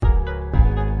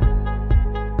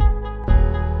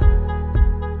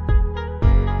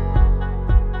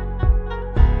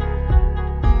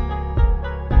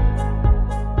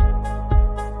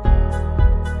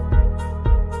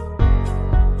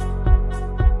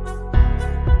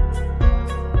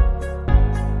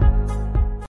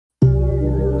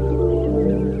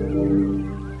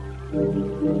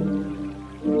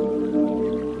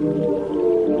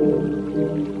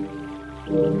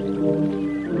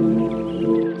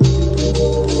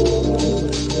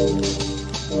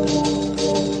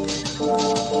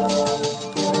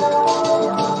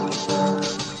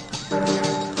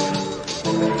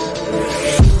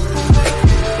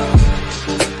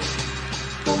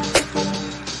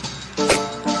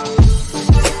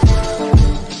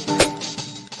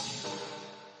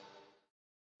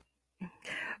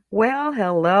Well,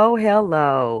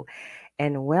 hello,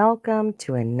 and welcome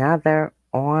to another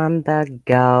On the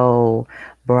Go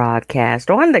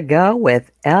broadcast. On the Go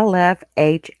with LFHHM,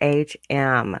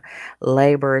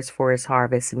 Laborers for His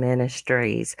Harvest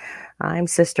Ministries. I'm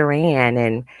Sister Ann,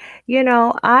 and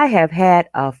I have had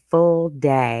a full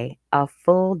day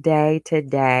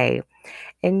today.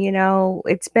 And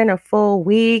it's been a full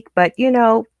week, but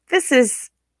this is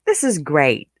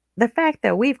great. The fact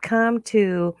that we've come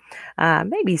to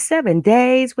maybe 7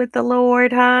 days with the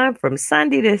Lord, huh? From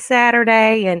Sunday to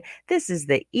Saturday, and this is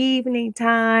the evening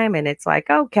time, and it's like,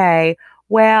 okay,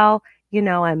 well,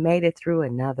 I made it through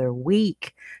another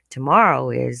week.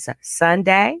 Tomorrow is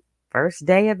Sunday, first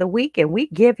day of the week, and we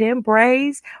give him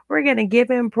praise. We're gonna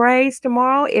give him praise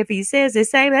tomorrow. If he says the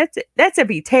same, that's if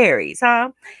he tarries,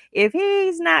 huh? If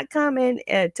he's not coming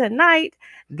tonight,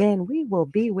 then we will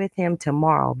be with him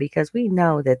tomorrow because we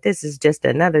know that this is just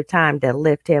another time to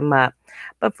lift him up.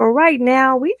 But for right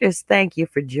now, we just thank you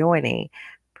for joining.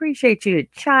 Appreciate you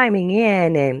chiming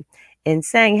in and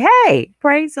saying, "Hey,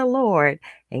 praise the Lord,"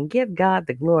 and give God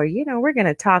the glory. We're going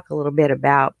to talk a little bit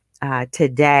about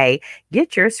today.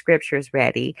 Get your scriptures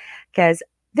ready because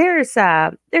there's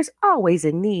always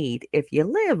a need if you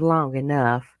live long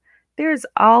enough. There's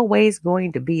always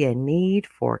going to be a need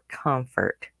for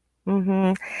comfort.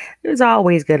 There's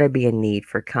always going to be a need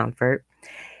for comfort.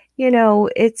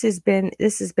 This has been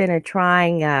a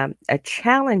trying, a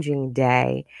challenging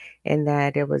day, in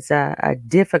that it was a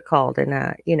difficult,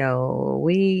 and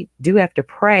we do have to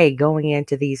pray going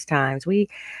into these times. We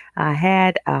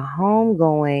had a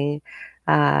homegoing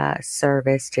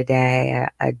service today,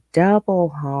 a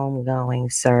double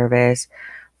homegoing service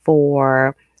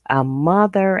for a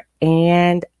mother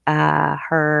and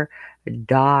her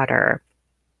daughter.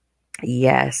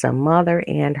 Yes, a mother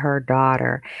and her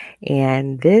daughter.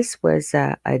 And this was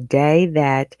a day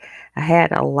that I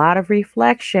had a lot of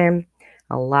reflection,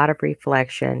 a lot of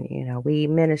reflection. We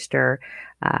minister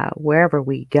wherever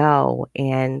we go.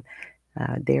 And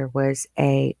there was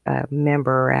a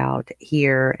member out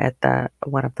here at the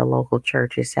one of the local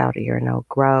churches out here in Oak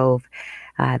Grove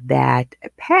that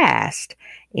passed,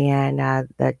 and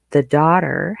the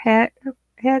daughter had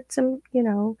some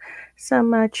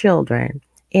children.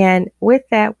 And with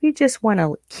that, we just want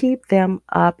to keep them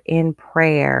up in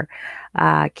prayer.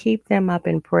 Keep them up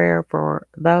in prayer for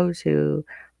those who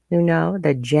know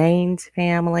the Janes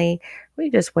family. We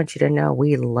just want you to know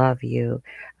we love you.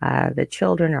 The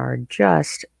children are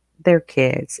just their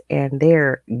kids, and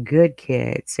they're good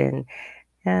kids. And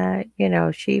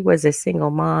she was a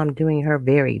single mom doing her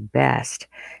very best.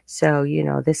 So,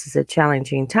 this is a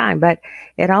challenging time, but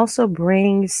it also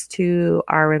brings to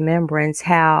our remembrance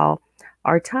how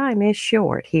our time is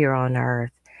short here on earth.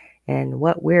 And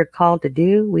what we're called to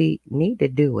do, we need to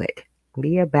do it.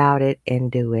 Be about it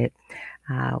and do it.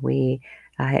 We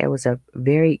It was a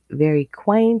very, very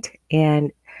quaint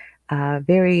and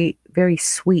very, very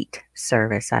sweet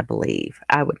service, I believe.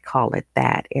 I would call it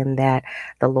that, in that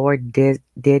the Lord did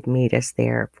meet us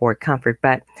there for comfort.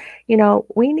 But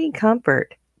we need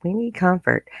comfort. We need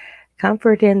comfort.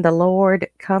 Comfort in the Lord,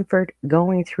 comfort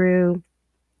going through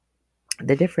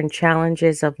the different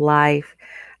challenges of life.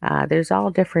 There's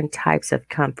all different types of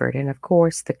comfort. And of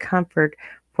course, the comfort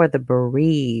for the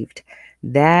bereaved,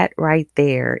 that right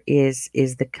there is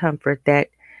the comfort that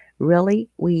really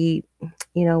we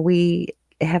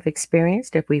have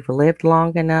experienced if we've lived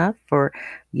long enough. For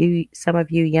some of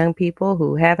you young people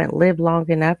who haven't lived long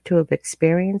enough to have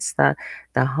experienced the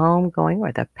homegoing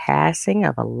or the passing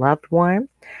of a loved one,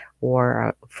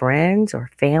 or friends or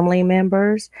family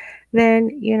members,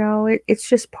 then it's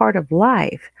just part of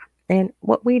life. And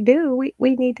what we do,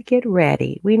 we need to get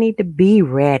ready. We need to be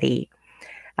ready.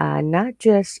 Not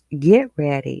just get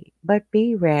ready, but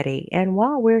be ready. And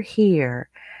while we're here,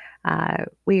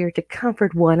 we are to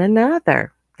comfort one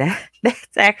another.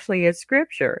 That's actually a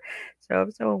scripture. So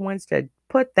if someone wants to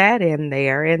put that in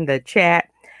there in the chat,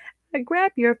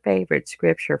 grab your favorite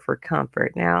scripture for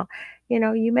comfort. Now,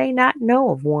 you may not know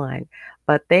of one,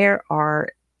 but there are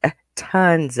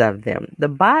tons of them. The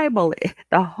Bible,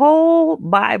 the whole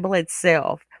Bible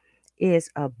itself, is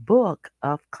a book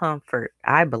of comfort,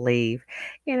 I believe.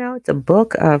 It's a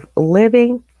book of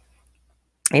living,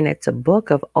 and it's a book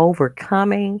of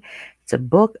overcoming. It's a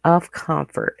book of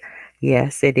comfort.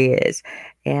 Yes, it is.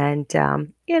 And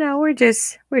we're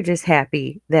just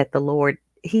happy that the Lord,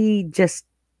 he just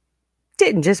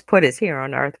didn't just put us here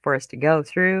on earth for us to go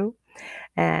through,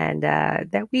 and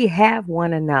that we have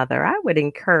one another. I would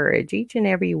encourage each and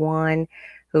every one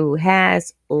who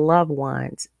has loved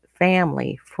ones,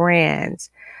 family, friends,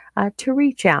 to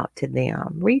reach out to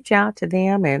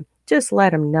them and just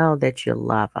let them know that you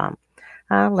love them.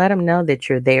 Let them know that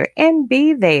you're there and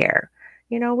be there.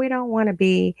 We don't want to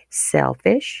be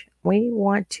selfish. We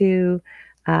want to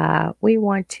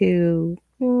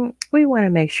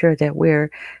make sure that we're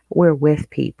with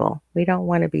people. We don't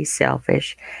want to be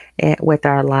selfish with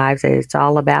our lives. It's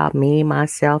all about me,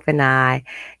 myself, and I.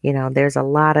 There's a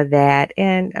lot of that,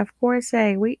 and of course,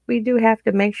 hey, we do have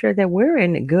to make sure that we're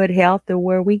in good health to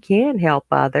where we can help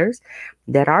others,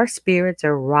 that our spirits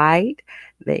are right,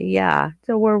 yeah,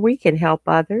 so where we can help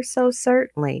others. So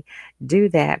certainly do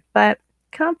that. But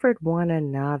comfort one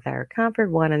another. Comfort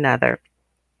one another.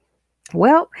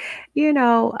 Well, you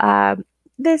know,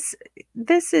 this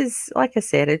this is, like I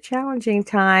said, a challenging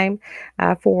time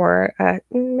for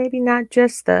maybe not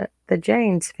just the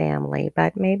James family,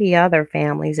 but maybe other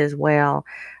families as well.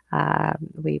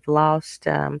 We've lost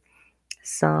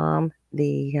some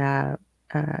uh,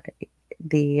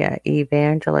 the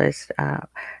evangelist.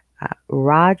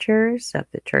 Rogers of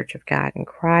the Church of God in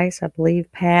Christ, I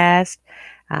believe, passed.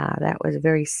 That was a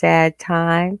very sad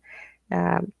time.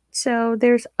 So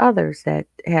there's others that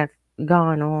have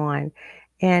gone on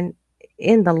and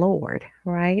in the Lord,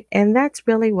 right? And that's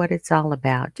really what it's all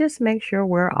about. Just make sure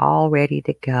we're all ready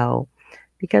to go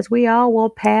because we all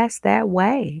will pass that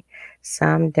way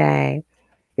someday.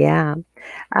 Yeah.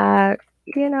 Uh,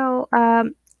 you know,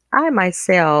 um, I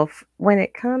myself, when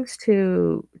it comes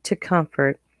to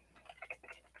comfort,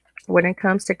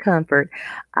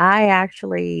 I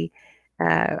actually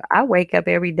I wake up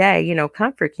every day.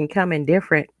 Comfort can come in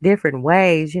different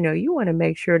ways. You want to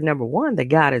make sure, number one, that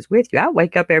God is with you. I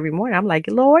wake up every morning. I'm like,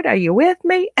 Lord, are you with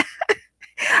me?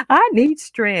 I need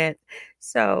strength.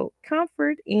 So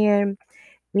comfort in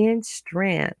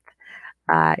strength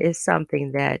is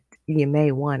something that you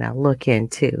may want to look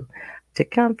into.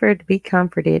 Be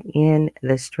comforted in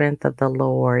the strength of the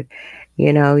Lord.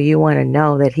 You want to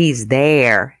know that He's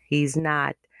there. He's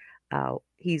not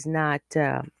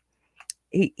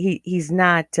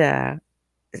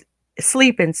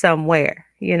sleeping somewhere.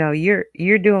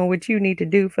 You're doing what you need to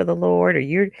do for the Lord, or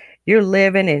you're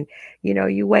living, and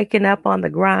you waking up on the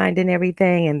grind and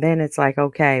everything, and then it's like,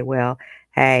 okay, well,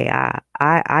 hey,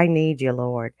 I need you,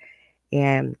 Lord.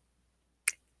 And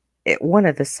one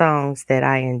of the songs that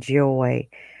I enjoy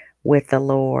with the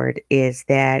Lord is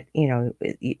that,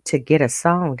 to get a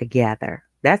song together.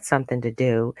 That's something to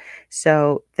do.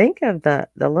 So think of the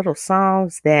little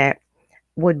songs that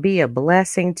would be a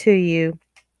blessing to you.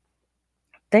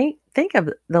 Think of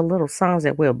the little songs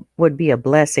that would be a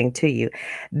blessing to you.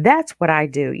 That's what I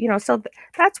do.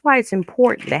 That's why it's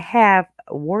important to have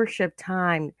worship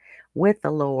time with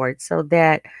the Lord, so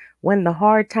that when the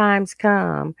hard times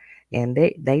come, and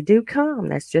they do come,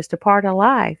 that's just a part of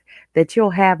life, that you'll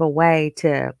have a way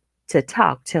to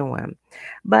talk to Him.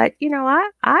 But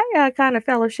I kind of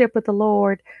fellowship with the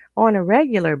Lord on a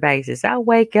regular basis. I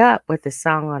wake up with a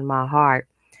song on my heart.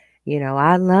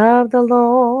 I love the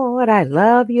Lord, I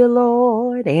love you,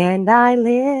 Lord, and I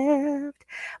lift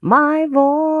my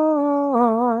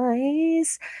voice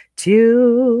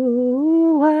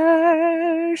to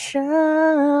worship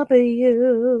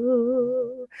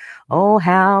you. Oh,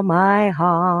 how my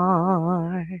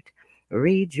heart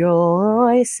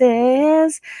rejoices.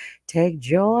 Take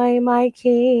joy, my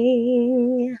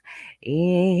King,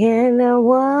 in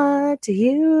what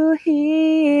you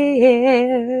hear.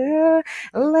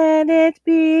 Let it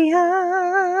be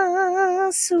a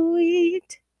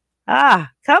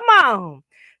come on,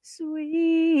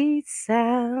 sweet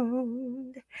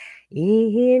sound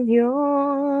in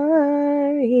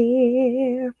your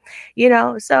ear.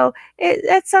 So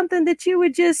that's something that you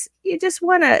just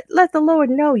want to let the Lord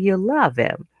know you love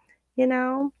Him, you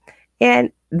know,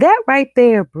 and that right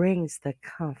there brings the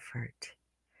comfort.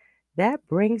 That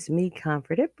brings me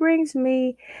comfort. It brings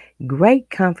me great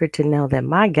comfort to know that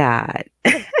my God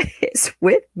is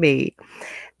with me,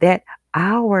 that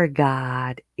our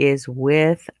God is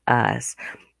with us.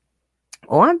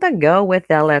 On the go with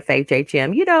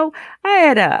LFHHM. I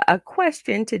had a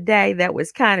question today that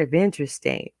was kind of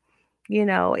interesting.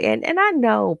 And I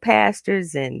know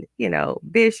pastors and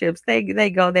bishops, they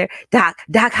go there, Doc,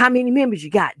 how many members you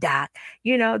got, Doc?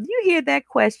 You hear that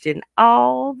question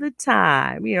all the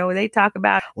time. They talk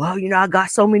about, well, I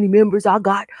got so many members, I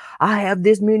have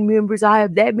this many members, I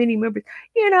have that many members.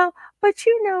 But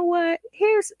you know what,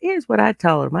 here's what I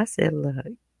told them. I said, look,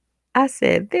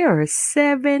 there are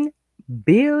 7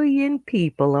 billion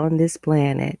people on this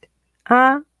planet.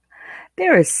 Huh?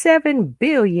 There are 7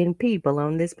 billion people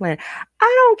on this planet.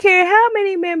 I don't care how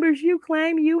many members you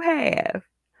claim you have,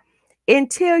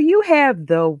 until you have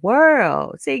the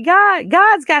world. See,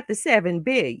 God's got the 7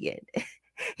 billion.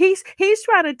 He's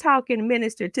trying to talk and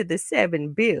minister to the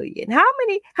 7 billion. How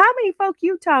many folk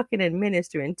you talking and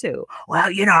ministering to?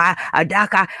 Well,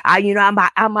 Doc,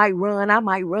 I might run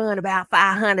about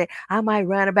 500. I might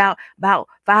run about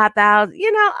 5,000.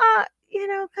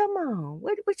 Come on.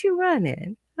 What you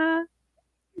running? Huh?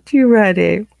 What you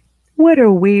running? What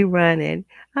are we running?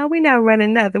 We not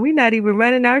running nothing. We not even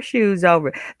running our shoes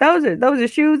over. Those are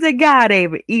shoes that God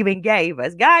even gave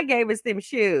us. God gave us them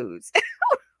shoes.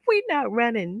 We not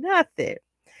running nothing.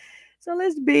 So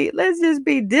let's just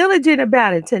be diligent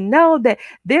about it to know that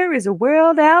there is a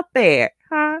world out there,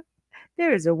 huh?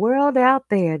 There is a world out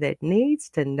there that needs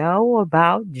to know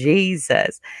about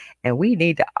Jesus. And we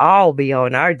need to all be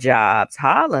on our jobs.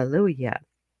 Hallelujah.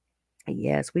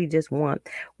 Yes, we just want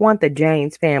the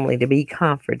James family to be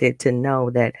comforted to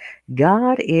know that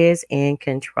God is in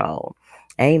control.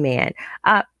 Amen.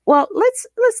 Well, let's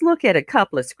look at a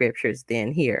couple of scriptures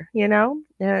then here. We're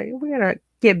gonna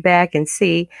get back and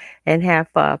see and have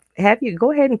you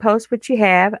go ahead and post what you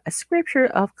have. A scripture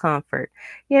of comfort.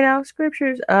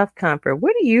 Scriptures of comfort.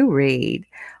 What do you read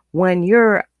when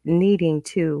you're needing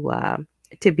to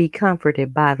be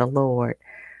comforted by the Lord?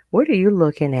 What are you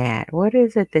looking at? What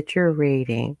is it that you're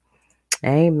reading?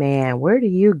 Amen. Where do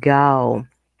you go?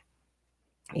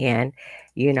 And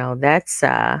that's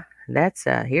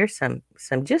here's some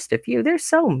just a few. There's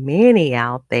so many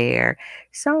out there.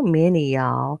 So many,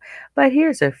 y'all. But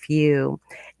here's a few.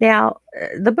 Now,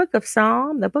 the book of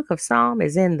Psalm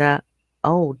is in the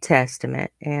Old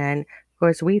Testament, and of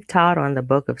course we've taught on the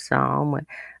book of Psalm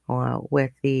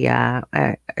with the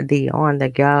on the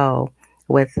go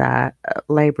with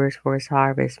Laborers for His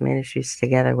Harvest Ministries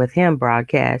together with him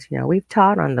broadcast. We've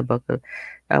taught on the book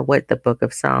of what the book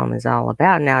of Psalm is all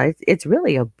about. Now, it's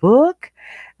really a book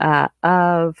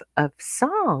of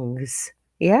songs,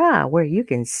 yeah, where you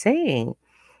can sing.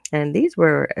 And these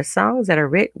were songs that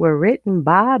were written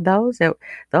by those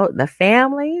the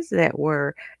families that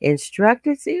were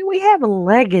instructed. See, we have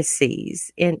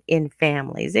legacies in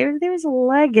families. There's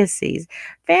legacies.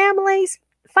 Families,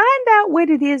 find out what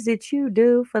it is that you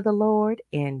do for the Lord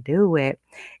and do it.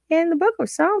 And the book of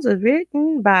Psalms was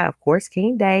written by, of course,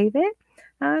 King David.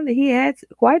 He had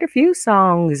quite a few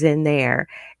songs in there,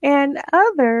 and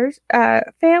others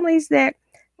families that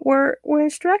were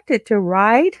instructed to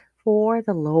write for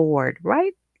the Lord,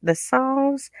 write the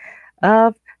songs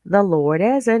of the Lord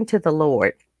as unto the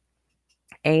Lord.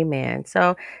 Amen.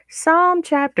 So Psalm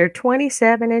chapter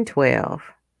 27 and 12.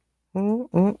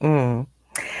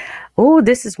 Oh,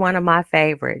 this is one of my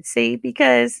favorites. See,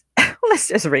 because let's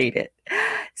just read it.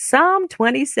 Psalm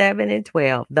 27 and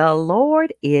 12. The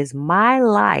Lord is my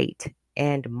light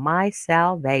and my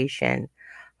salvation.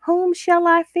 Whom shall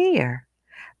I fear?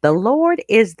 The Lord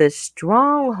is the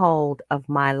stronghold of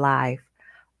my life.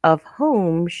 Of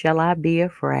whom shall I be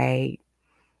afraid?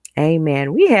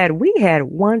 Amen. We had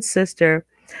one sister.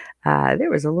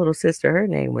 There was a little sister. Her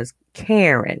name was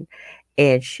Karen,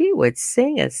 and she would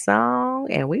sing a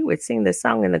song, and we would sing the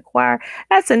song in the choir.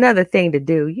 That's another thing to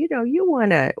do. You want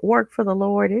to work for the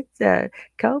Lord. It's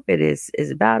COVID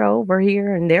is about over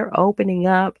here, and they're opening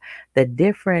up the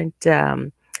different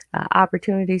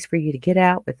opportunities for you to get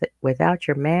out without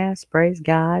your mask. Praise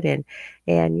God, and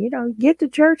get to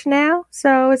church now.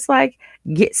 So it's like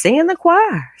sing in the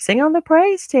choir, sing on the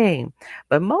praise team.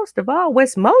 But most of all,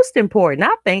 what's most important,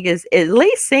 I think, is at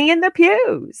least sing in the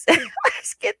pews.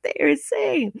 Let's get there and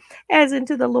sing as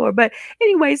unto the Lord. But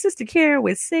anyway, Sister Karen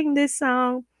would sing this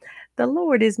song. The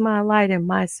Lord is my light and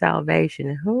my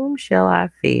salvation. Whom shall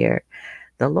I fear?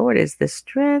 The Lord is the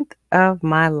strength of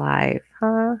my life.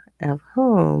 Of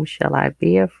whom shall I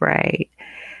be afraid?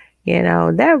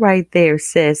 That right there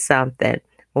says something.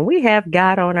 When we have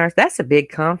God on our, that's a big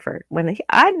comfort. When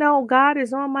I know God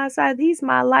is on my side, He's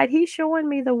my light. He's showing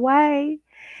me the way.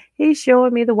 He's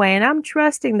showing me the way, and I'm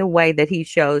trusting the way that He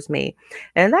shows me.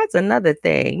 And that's another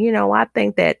thing. I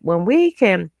think that when we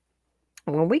can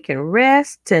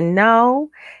rest to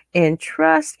know and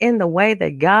trust in the way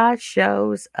that God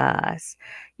shows us.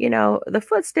 The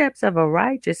footsteps of a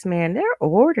righteous man, they're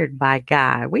ordered by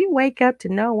God. We wake up to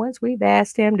know once we've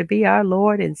asked Him to be our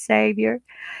Lord and Savior,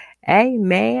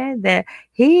 amen, that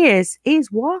He's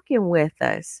walking with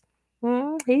us.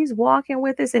 He's walking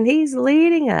with us, and He's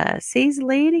leading us. He's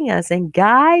leading us and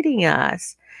guiding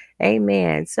us.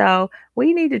 Amen. So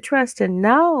we need to trust to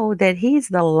know that He's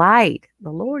the light. The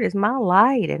Lord is my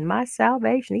light and my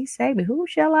salvation. He saved me. Who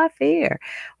shall I fear?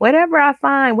 Whatever I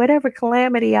find, whatever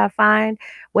calamity I find,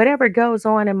 whatever goes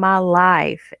on in my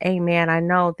life, amen, I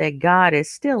know that God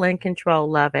is still in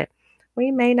control of it.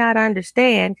 We may not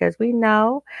understand because we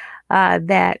know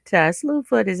that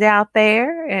Slewfoot is out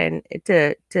there and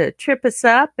to trip us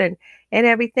up and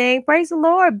everything. Praise the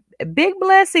Lord. Big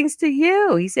blessings to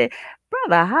you. He said,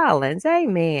 Brother Hollins,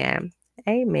 amen.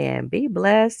 Amen. Be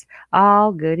blessed.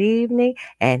 All good evening.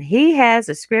 And he has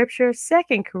a scripture,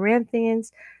 2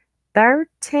 Corinthians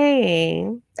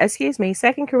 13, excuse me,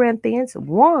 2 Corinthians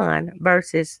 1,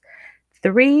 verses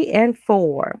 3 and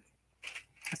 4.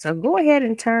 So go ahead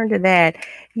and turn to that.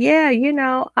 Yeah,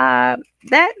 that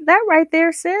right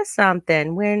there says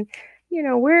something. When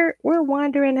we're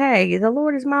wondering, hey, the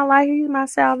Lord is my life, He's my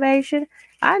salvation.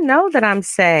 I know that I'm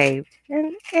saved,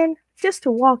 and just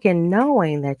to walk in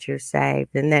knowing that you're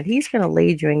saved and that He's going to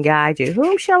lead you and guide you.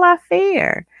 Whom shall I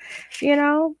fear?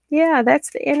 Yeah, that's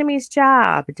the enemy's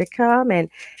job, to come and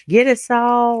get us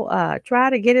all, try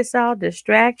to get us all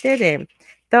distracted and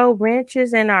throw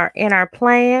wrenches in our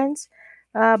plans.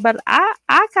 But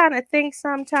I kind of think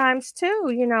sometimes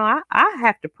too, I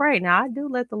have to pray. Now I do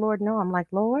let the Lord know. I'm like,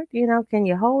 Lord, can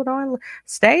you hold on?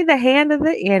 Stay the hand of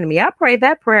the enemy. I pray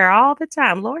that prayer all the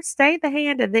time. Lord, stay the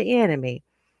hand of the enemy.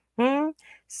 Hmm?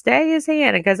 Stay his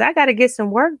hand, because I got to get some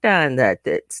work done.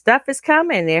 The stuff is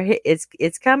coming there.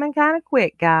 It's coming kind of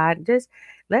quick. God, just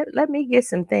let me get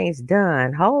some things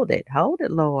done. Hold it,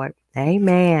 Lord.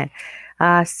 Amen.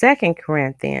 2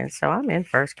 Corinthians. So I'm in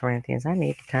 1 Corinthians. I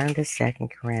need to turn to 2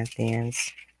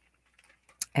 Corinthians.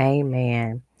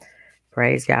 Amen.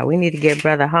 Praise God. We need to get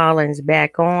Brother Hollins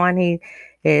back on. He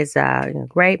is a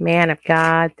great man of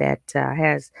God that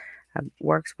has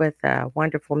works with a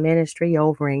wonderful ministry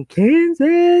over in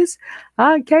Kansas,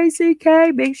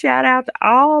 KCK. Big shout out to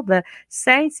all the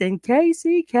saints in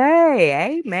KCK.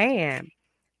 Amen.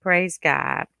 Praise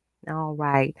God. All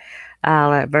right.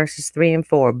 Verses 3 and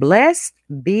 4. Blessed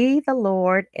be the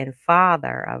Lord and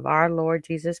Father of our Lord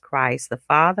Jesus Christ, the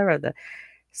Father of the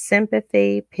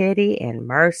sympathy, pity, and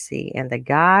mercy, and the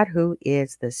God who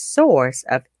is the source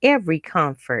of every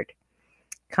comfort,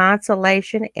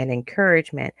 consolation, and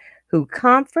encouragement, who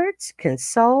comforts,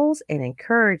 consoles, and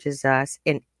encourages us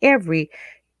in every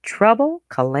trouble,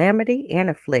 calamity, and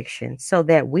affliction, so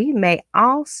that we may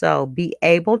also be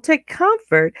able to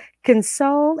comfort,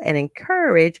 console, and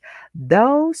encourage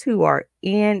those who are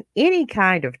in any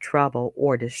kind of trouble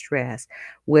or distress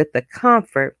with the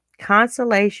comfort,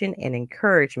 consolation, and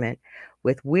encouragement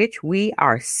with which we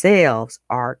ourselves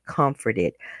are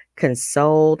comforted,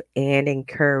 consoled, and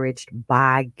encouraged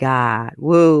by God.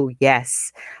 Woo,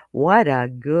 yes. What a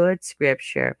good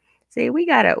scripture. See, we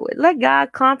got to let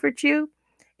God comfort you,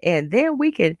 and then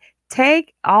we can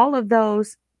take all of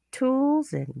those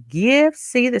tools and gifts.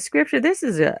 See, the scripture, this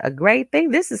is a great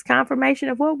thing. This is confirmation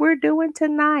of what we're doing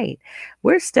tonight.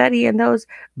 We're studying those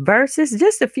verses,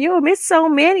 just a few of them. It's so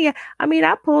many. I mean,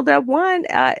 I pulled up one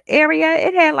area,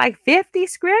 it had like 50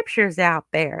 scriptures out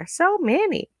there. So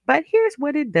many. But here's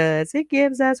what it does. It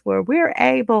gives us where we're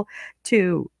able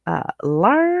to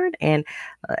learn and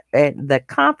the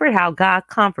comfort, how God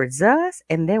comforts us.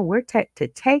 And then we're to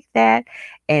take that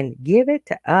and give it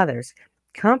to others.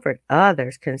 Comfort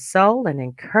others, console and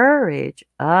encourage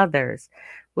others.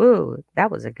 Ooh, that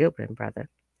was a good one, brother.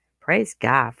 Praise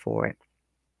God for it.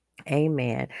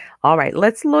 Amen. All right,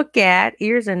 let's look at,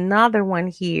 here's another one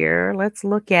here. Let's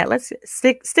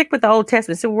stick with the Old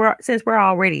Testament, so since we're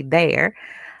already there.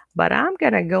 But I'm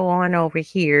going to go on over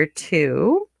here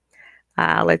to,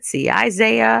 let's see,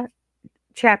 Isaiah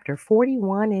chapter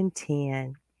 41 and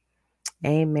 10.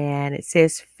 Amen. It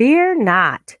says, fear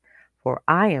not, for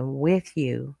I am with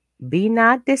you. Be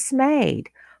not dismayed,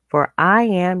 for I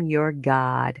am your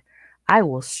God. I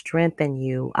will strengthen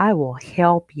you. I will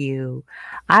help you.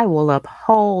 I will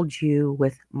uphold you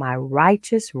with my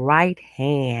righteous right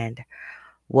hand.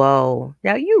 Whoa.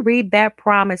 Now you read that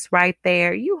promise right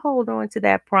there. You hold on to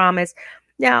that promise.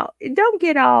 Now, don't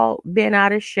get all bent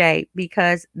out of shape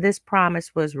because this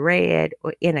promise was read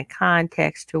in a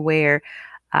context to where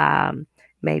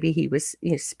maybe he was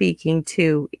speaking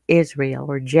to Israel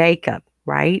or Jacob,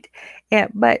 right?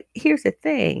 But here's the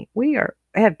thing. We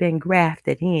have been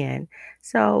grafted in.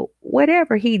 So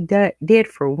whatever he did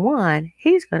for one,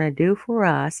 he's going to do for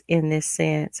us in this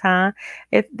sense, huh?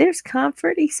 If there's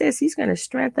comfort, he says he's going to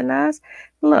strengthen us.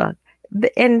 Look,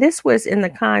 and this was in the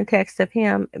context of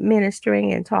him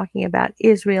ministering and talking about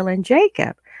Israel and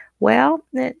Jacob. Well,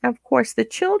 of course, the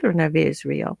children of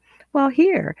Israel. Well,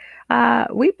 here,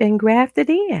 we've been grafted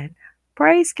in.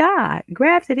 Praise God.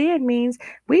 Grafted in means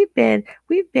we've been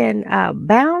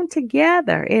bound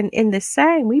together in the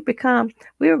same.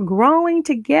 We're growing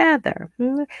together.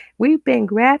 We've been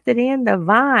grafted in the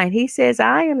vine. He says,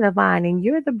 I am the vine and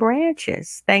you're the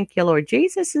branches. Thank you, Lord.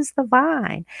 Jesus is the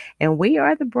vine and we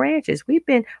are the branches. We've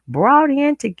been brought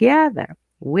in together.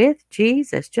 with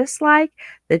Jesus, just like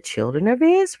the children of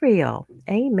Israel.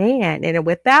 Amen. And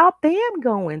without them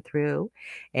going through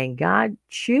and God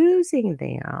choosing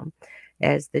them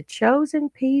as the chosen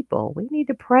people, we need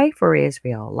to pray for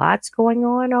Israel. Lots going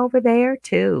on over there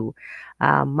too.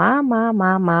 My.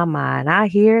 And I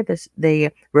hear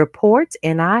the reports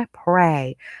and I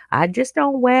pray. I just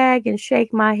don't wag and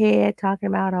shake my head talking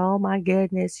about, oh my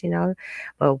goodness,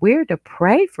 but we're to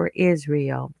pray for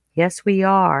Israel. Yes, we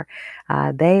are.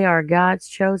 They are God's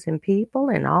chosen people,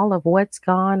 and all of what's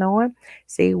gone on.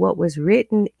 See what was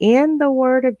written in the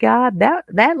Word of God.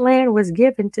 That land was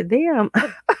given to them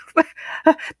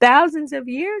thousands of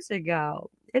years ago.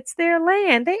 It's their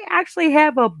land. They actually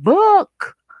have a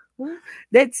book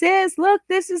that says, "Look,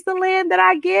 this is the land that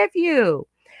I give you."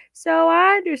 So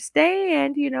I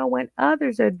understand, when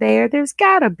others are there, there's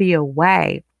got to be a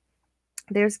way.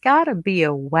 There's got to be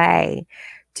a way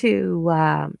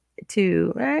to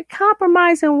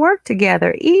compromise and work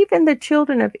together. Even the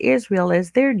children of Israel,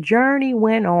 as their journey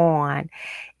went on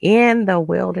in the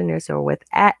wilderness, or with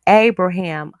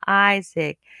Abraham,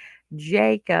 Isaac,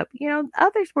 Jacob,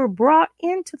 others were brought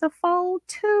into the fold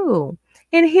too.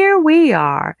 And here we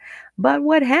are. But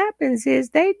what happens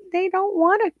is they don't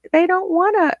want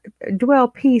to dwell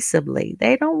peaceably.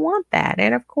 They don't want that.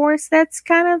 And of course that's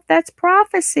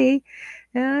prophecy.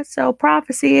 So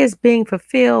prophecy is being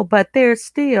fulfilled, but there's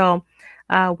still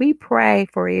we pray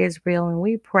for Israel and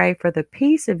we pray for the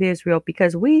peace of Israel,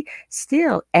 because we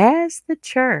still, as the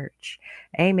church,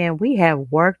 amen, we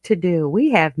have work to do.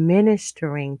 We have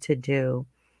ministering to do.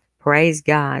 Praise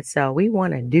God. So we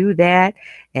want to do that,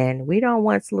 and we don't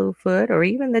want slew foot or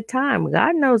even the time.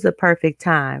 God knows the perfect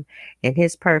time and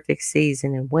his perfect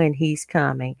season and when he's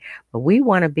coming. But we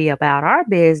want to be about our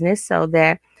business so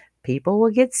that people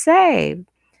will get saved.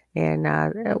 And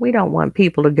we don't want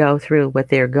people to go through what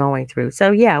they're going through.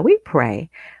 So, yeah, we pray.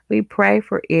 We pray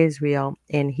for Israel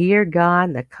and hear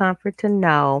God, the comfort to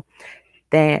know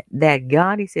that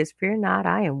God, he says, fear not,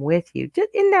 I am with you.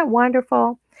 Isn't that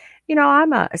wonderful?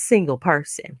 I'm a single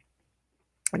person.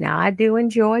 Now, I do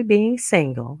enjoy being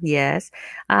single, yes.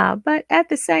 But at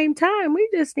the same time, we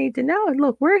just need to know,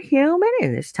 look, we're human,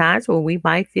 and there's times when we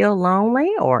might feel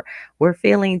lonely or we're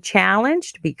feeling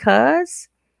challenged because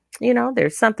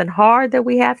there's something hard that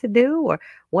we have to do. Or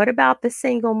what about the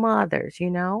single mothers? I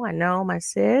know my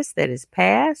sis that is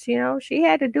passed, she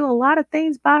had to do a lot of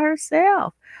things by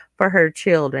herself for her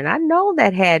children. I know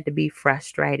that had to be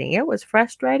frustrating. It was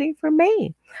frustrating for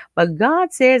me. But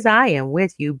God says, I am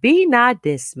with you. Be not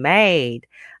dismayed.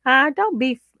 Don't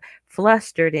be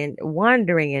flustered and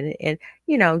wondering and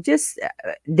just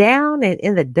down and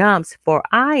in the dumps, for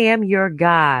I am your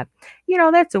God.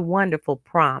 That's a wonderful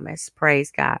promise.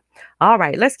 Praise God. All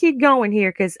right, let's keep going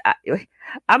here, because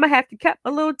I'm going to have to cut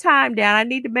a little time down. I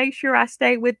need to make sure I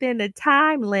stay within the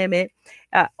time limit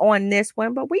on this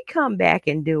one, but we come back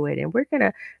and do it. And we're going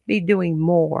to be doing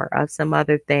more of some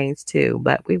other things too.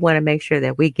 But we want to make sure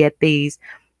that we get these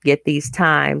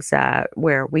times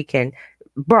where we can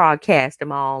broadcast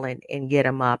them all and get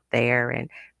them up there and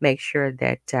make sure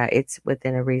that it's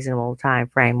within a reasonable time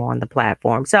frame on the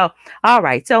platform. So, all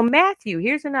right. So Matthew,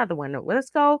 here's another one. Let's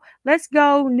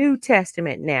go New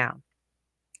Testament now.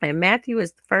 And Matthew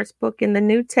is the first book in the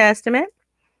New Testament.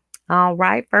 All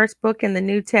right. First book in the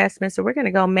New Testament. So we're going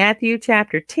to go Matthew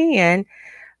chapter 10,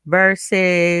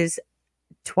 verses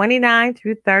 29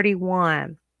 through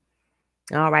 31.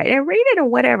 All right. And read it in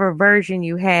whatever version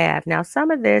you have. Now,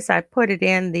 some of this, I put it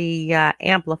in the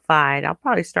Amplified. I'll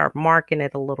probably start marking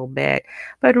it a little bit,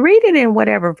 but read it in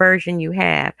whatever version you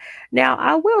have. Now,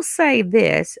 I will say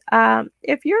this.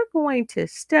 If you're going to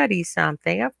study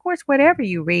something, of course, whatever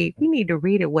you read, we need to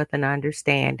read it with an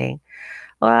understanding.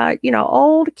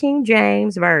 Old King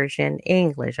James Version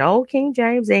English. Old King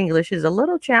James English is a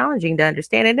little challenging to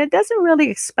understand, and it doesn't really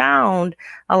expound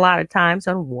a lot of times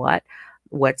on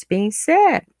what's being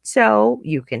said. So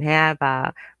you can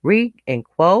have read and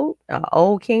quote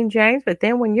Old King James, but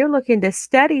then when you're looking to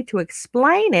study to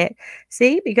explain it,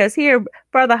 see, because here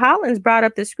Brother Hollins brought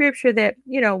up the scripture that,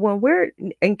 when we're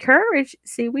encouraged,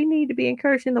 see, we need to be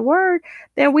encouraged in the word,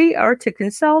 then we are to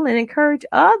console and encourage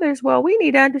others. Well, we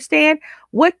need to understand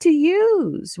what to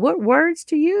use, what words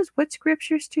to use, what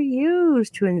scriptures to use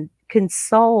to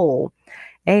console,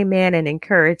 amen, and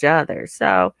encourage others.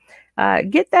 So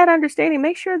get that understanding.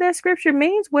 Make sure that scripture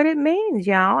means what it means,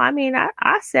 y'all. I mean,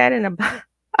 I sat in a,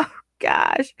 oh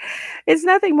gosh, it's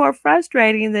nothing more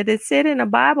frustrating than to sit in a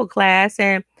Bible class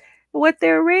and what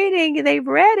they're reading, they've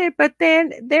read it, but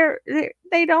then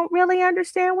they don't really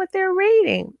understand what they're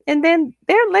reading. And then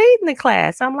they're leading the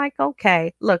class. I'm like,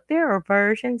 okay, look, there are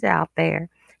versions out there.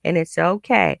 and it's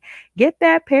okay. Get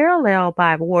that parallel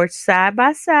Bible or side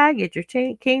by side. Get your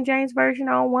King James Version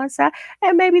on one side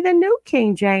and maybe the New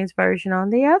King James Version on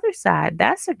the other side.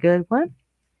 That's a good one.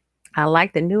 I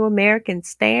like the New American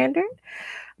Standard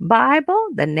Bible,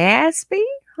 the NASB,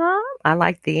 huh? I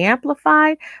like the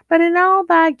Amplified, but in all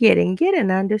thy getting, get an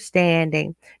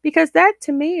understanding, because that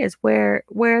to me is where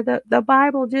the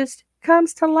Bible just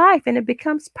comes to life and it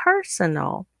becomes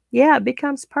personal. Yeah, it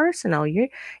becomes personal. You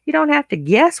don't have to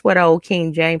guess what old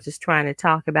King James is trying to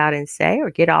talk about and say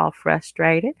or get all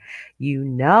frustrated. You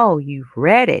know, you've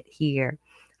read it here.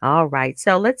 All right,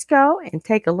 so let's go and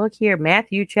take a look here.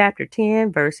 Matthew chapter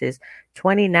 10, verses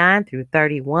 29 through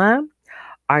 31.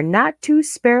 Are not two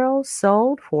sparrows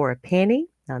sold for a penny?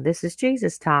 Now, this is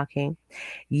Jesus talking.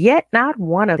 Yet not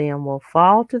one of them will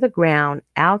fall to the ground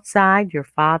outside your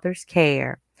Father's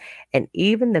care. And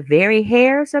even the very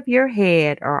hairs of your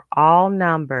head are all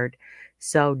numbered.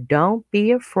 So don't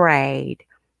be afraid.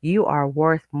 You are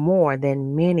worth more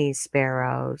than many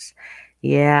sparrows.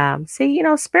 Yeah. See,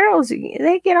 sparrows,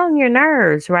 they get on your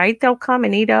nerves, right? They'll come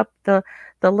and eat up the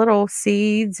little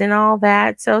seeds and all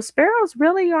that. So sparrows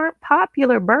really aren't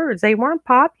popular birds. They weren't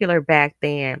popular back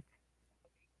then.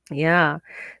 Yeah.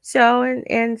 So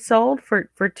and sold for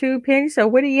 2 pennies. So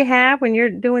what do you have when you're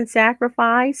doing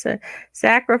sacrifices?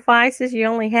 You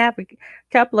only have a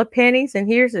couple of pennies, and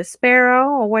here's a sparrow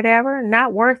or whatever.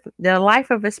 Not worth the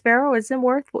life of a sparrow isn't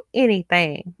worth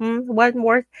anything. Wasn't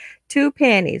worth 2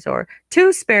 pennies or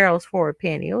two sparrows for a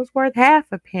penny. It was worth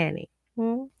half a penny.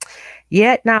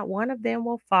 Yet not one of them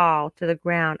will fall to the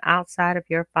ground outside of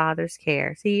your Father's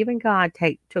care. See, even God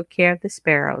took care of the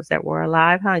sparrows that were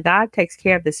alive. Huh? God takes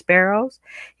care of the sparrows.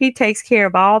 He takes care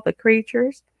of all the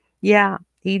creatures. Yeah,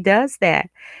 he does that.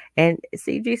 And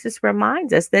see, Jesus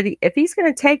reminds us that if he's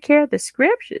going to take care of the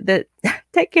scripture,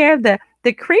 take care of the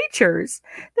creatures,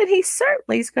 then he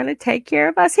certainly is going to take care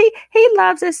of us. He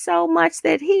loves us so much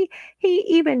that he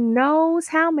even knows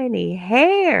how many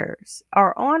hairs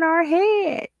are on our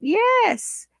head.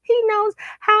 Yes, he knows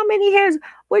how many hairs,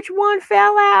 which one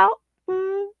fell out.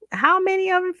 How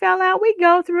many of them fell out? We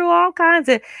go through all kinds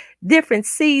of different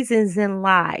seasons in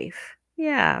life.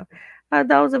 Yeah.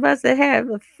 Those of us that have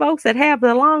the folks that have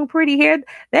the long, pretty hair,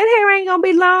 that hair ain't gonna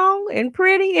be long and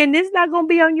pretty, and it's not gonna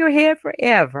be on your head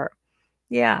forever.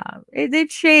 Yeah,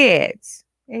 it sheds.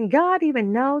 And God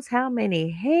even knows how many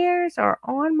hairs are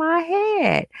on my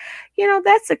head.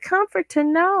 That's a comfort to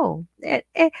know.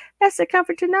 That's a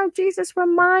comfort to know. Jesus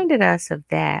reminded us of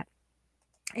that.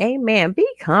 Amen. Be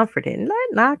comforted.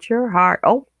 Let not your heart.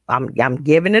 Oh, I'm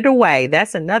giving it away.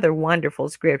 That's another wonderful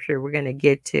scripture we're going to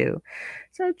get to.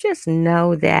 So just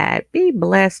know that. Be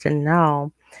blessed to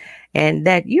know and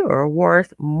that you are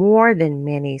worth more than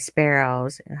many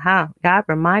sparrows. How God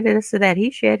reminded us of that. He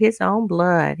shed his own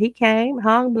blood. He came,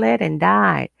 hung, bled, and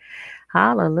died.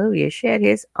 Hallelujah. Shed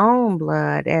his own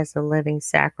blood as a living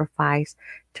sacrifice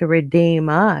to redeem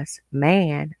us,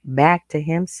 man, back to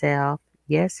himself.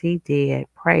 Yes, he did.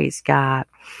 Praise God.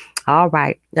 All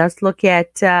right. Let's look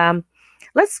at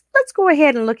let's go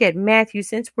ahead and look at Matthew.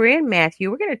 Since we're in Matthew,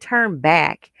 we're going to turn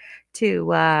back to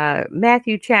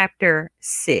Matthew chapter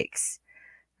 6,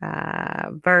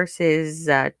 verses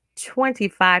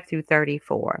 25 through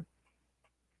 34.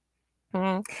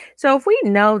 So if we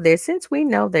know this, since we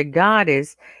know that God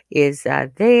is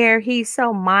there, he's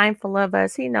so mindful of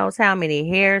us. He knows how many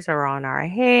hairs are on our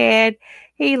head.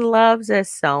 He loves us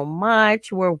so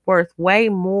much. We're worth way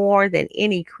more than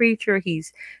any creature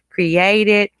he's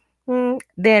created.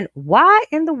 Then why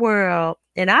in the world?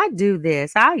 And I do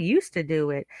this. I used to do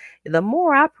it. The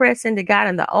more I press into God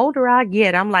and the older I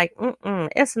get, I'm like,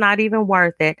 it's not even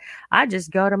worth it. I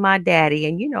just go to my daddy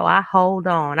and, I hold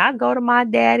on. I go to my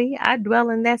daddy. I dwell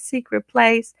in that secret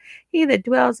place. He that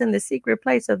dwells in the secret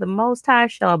place of the Most High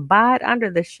shall abide under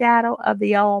the shadow of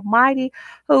the Almighty,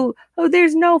 who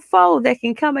there's no foe that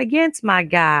can come against my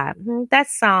God.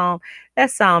 That's Psalm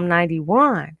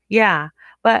 91. Yeah.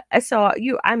 But so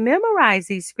I memorize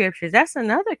these scriptures. That's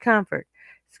another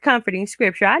comforting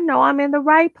scripture. I know I'm in the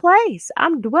right place.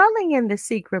 I'm dwelling in the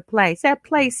secret place, that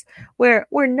place where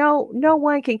no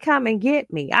one can come and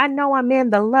get me. I know I'm in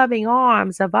the loving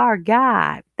arms of our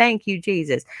God. Thank you,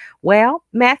 Jesus. Well,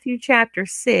 Matthew chapter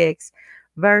 6,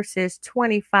 verses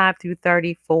 25 through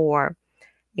 34.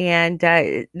 And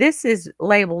this is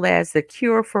labeled as the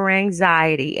cure for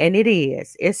anxiety. And it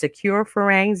is. It's a cure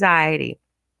for anxiety.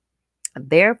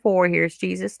 Therefore, here's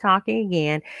Jesus talking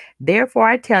again. Therefore,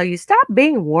 I tell you, stop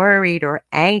being worried or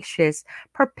anxious,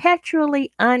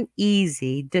 perpetually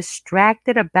uneasy,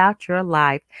 distracted about your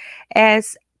life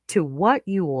as to what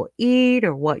you will eat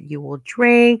or what you will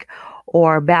drink,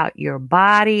 or about your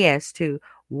body as to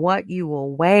what you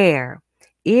will wear.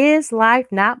 Is life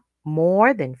not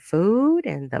more than food,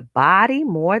 and the body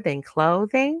more than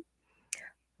clothing?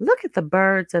 Look at the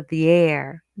birds of the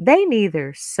air. They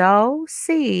neither sow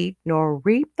seed nor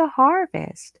reap the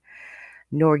harvest,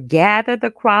 nor gather the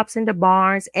crops into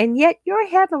barns, and yet your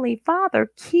heavenly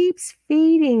Father keeps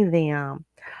feeding them.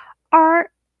 Are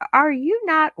are you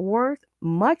not worth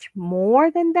much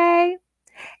more than they?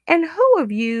 And who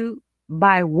of you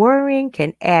by worrying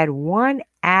can add 1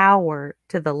 hour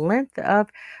to the length of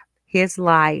his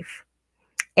life?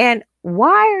 And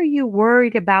why are you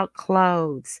worried about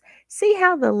clothes? See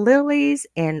how the lilies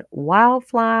and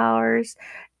wildflowers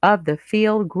of the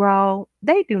field grow.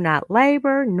 They do not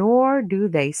labor, nor do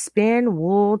they spin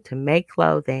wool to make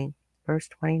clothing. Verse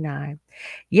 29.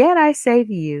 Yet I say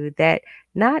to you that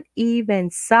not even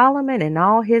Solomon in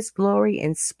all his glory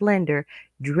and splendor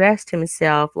dressed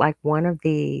himself like one of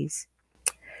these.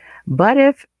 But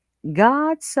if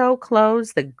God so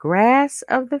clothes the grass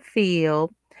of the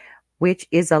field, which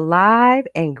is alive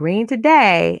and green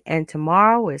today, and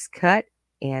tomorrow is cut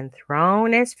and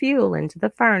thrown as fuel into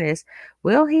the furnace,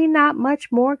 will he not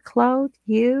much more clothe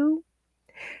you?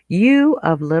 You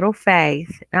of little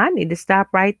faith. Now, I need to stop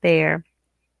right there.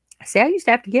 See, I used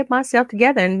to have to get myself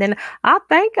together, and then I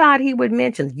thank God he would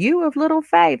mention you of little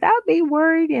faith. I'd be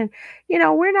worried, and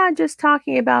we're not just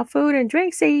talking about food and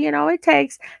drink. See, it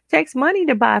takes money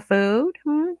to buy food,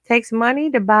 takes money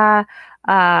to buy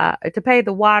to pay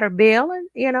the water bill, and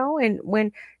and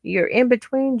when you're in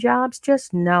between jobs,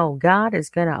 just know God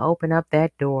is going to open up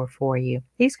that door for you.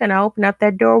 He's going to open up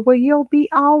that door where you'll be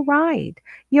all right.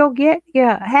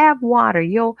 Have water.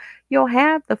 You'll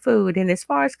have the food. And as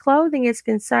far as clothing is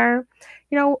concerned,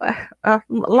 a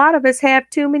lot of us have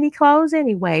too many clothes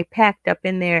anyway, packed up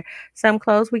in there. Some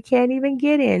clothes we can't even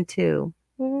get into.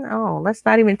 Oh, let's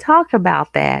not even talk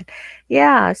about that.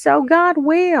 Yeah, so God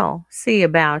will see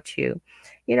about you.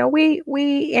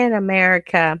 We in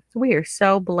America, we are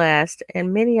so blessed,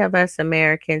 and many of us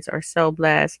Americans are so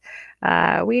blessed.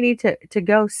 We need to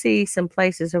go see some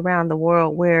places around the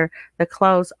world where the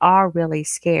clothes are really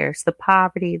scarce. The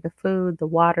poverty, the food, the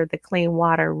water, the clean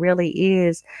water really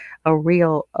is a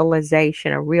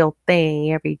realization, a real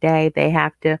thing. Every day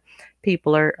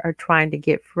people are trying to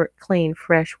get clean,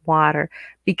 fresh water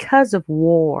because of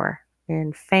war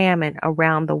and famine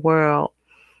around the world.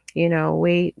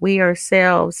 We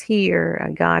ourselves here,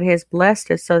 God has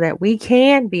blessed us so that we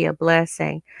can be a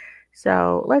blessing.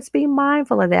 So let's be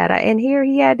mindful of that. And here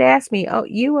he had to ask me, "Oh,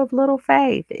 you of little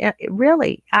faith."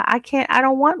 Really, I can't, I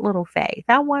don't want little faith.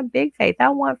 I want big faith. I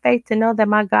want faith to know that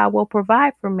my God will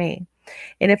provide for me.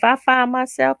 And if I find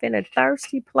myself in a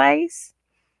thirsty place,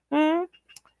 hmm,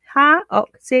 oh,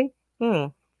 see,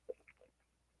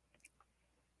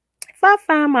 if I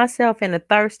find myself in a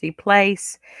thirsty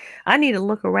place, I need to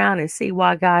look around and see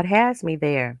why God has me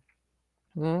there.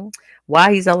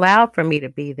 Why he's allowed for me to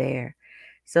be there,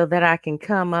 so that I can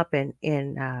come up and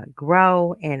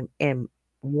grow and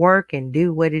work and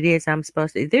do what it is I'm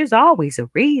supposed to. There's always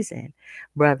a reason,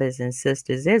 brothers and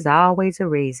sisters. There's always a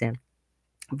reason.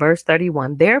 Verse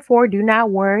 31, therefore do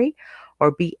not worry or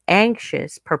be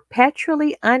anxious,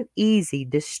 perpetually uneasy,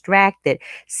 distracted,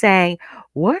 saying,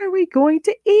 what are we going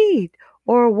to eat?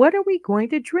 Or what are we going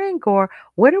to drink? Or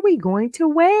what are we going to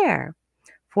wear?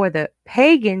 For the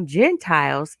pagan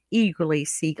Gentiles eagerly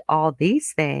seek all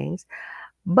these things,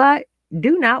 but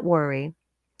do not worry,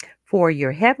 for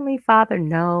your heavenly Father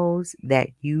knows that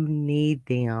you need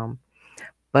them.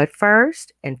 But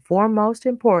first and foremost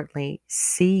importantly,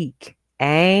 seek,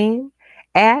 aim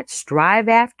at, strive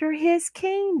after his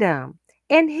kingdom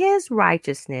and his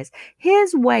righteousness,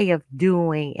 his way of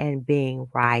doing and being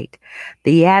right,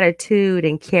 the attitude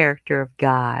and character of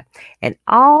God. And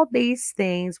all these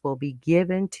things will be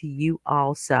given to you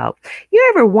also.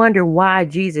 You ever wonder why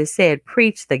Jesus said,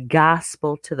 preach the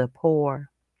gospel to the poor?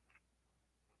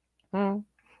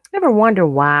 Ever wonder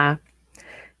why?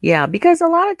 Yeah, because a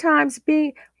lot of times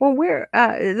when we're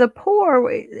the poor,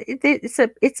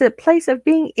 it's a place of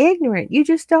being ignorant. You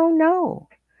just don't know.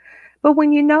 But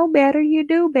when you know better, you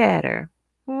do better.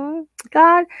 Hmm?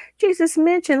 God, Jesus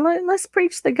mentioned, let's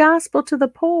preach the gospel to the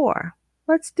poor.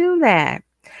 Let's do that.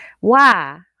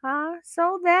 Why?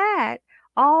 So that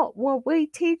all when we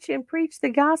teach and preach the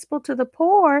gospel to the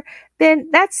poor, then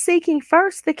that's seeking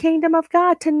first the kingdom of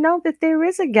God, to know that there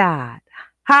is a God.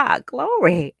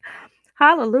 Glory.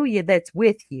 Hallelujah, that's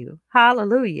with you.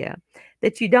 Hallelujah.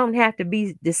 That you don't have to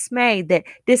be dismayed,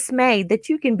 that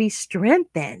you can be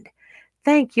strengthened.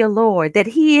 Thank you, Lord, that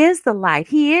he is the light.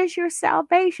 He is your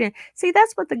salvation. See,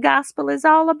 that's what the gospel is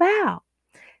all about.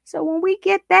 So when we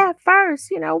get that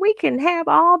first, we can have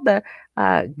all the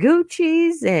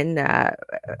Gucci's and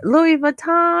Louis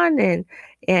Vuitton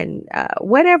and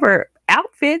whatever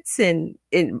outfits and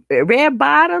red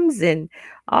bottoms and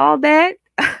all that,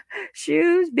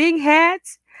 shoes, big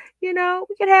hats. We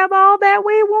can have all that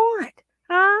we want,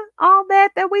 huh? All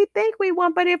that we think we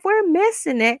want. But if we're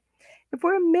missing it, if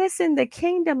we're missing the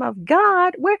kingdom of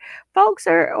God, where folks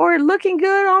are looking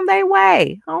good on their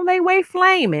way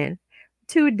flaming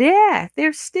to death.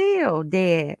 They're still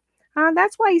dead.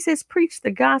 That's why he says, preach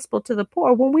the gospel to the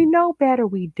poor. When we know better,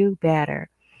 we do better.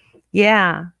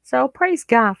 Yeah. So praise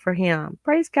God for him.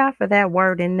 Praise God for that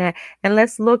word in that. And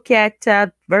let's look at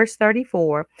verse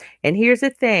 34. And here's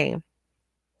the thing.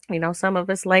 Some of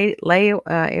us lay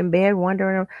in bed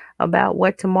wondering about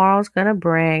what tomorrow's going to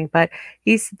bring, but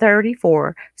he's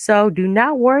 34. So do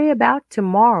not worry about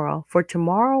tomorrow, for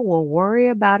tomorrow will worry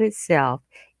about itself.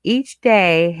 Each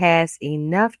day has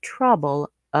enough trouble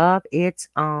of its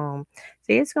own.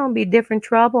 See, it's going to be different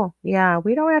trouble. Yeah,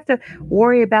 we don't have to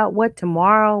worry about what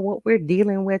we're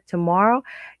dealing with tomorrow.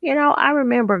 I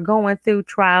remember going through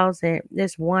trials, and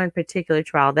this one particular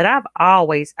trial that I've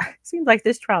always, seems like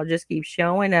this trial just keeps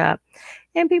showing up.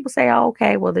 And people say, oh,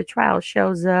 okay, well, the trial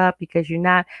shows up because you're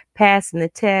not passing the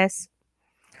test.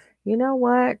 You know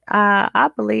what?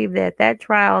 I believe that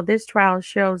this trial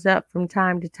shows up from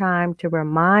time to time to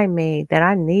remind me that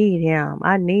I need him.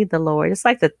 I need the Lord. It's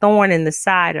like the thorn in the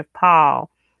side of Paul.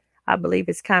 I believe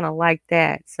it's kind of like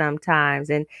that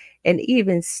sometimes. And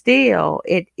even still,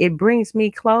 it brings me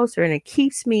closer and it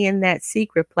keeps me in that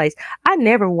secret place. I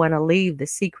never want to leave the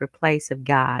secret place of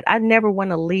God. I never want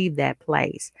to leave that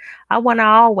place. I want to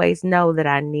always know that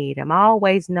I need him. I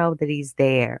always know that he's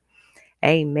there.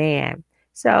 Amen.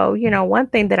 So, one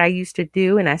thing that I used to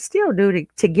do and I still do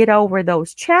to get over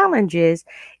those challenges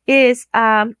is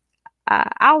I'll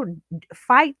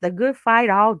fight the good fight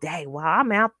all day while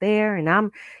I'm out there and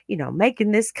I'm,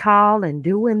 making this call and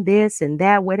doing this and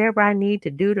that, whatever I need to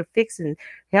do to fix and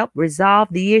help resolve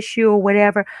the issue or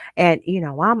whatever. And,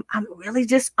 I'm really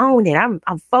just on it. I'm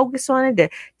focused on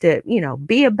it to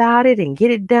be about it and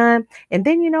get it done. And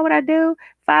then you know what I do?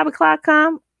 5 o'clock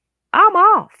come, I'm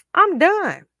off. I'm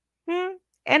done.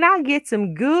 And I get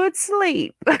some good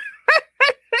sleep.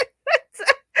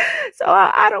 So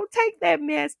I don't take that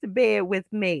mess to bed with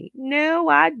me. No,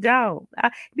 I don't.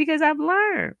 Because I've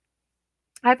learned.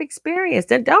 I've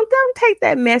experienced it. Don't take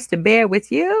that mess to bed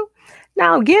with you.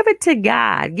 No, give it to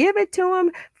God. Give it to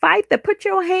him. Put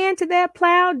your hand to that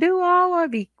plow. Do all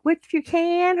of what you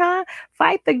can, huh?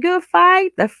 Fight the good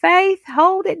fight, the faith,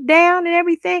 hold it down and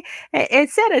everything. And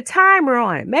set a timer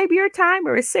on it. Maybe your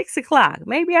timer is 6 o'clock.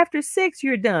 Maybe after 6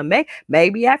 you're done.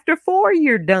 Maybe after 4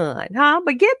 you're done, huh?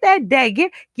 But get that day.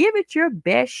 Give it your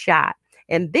best shot.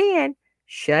 And then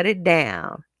shut it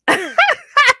down.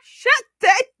 Shut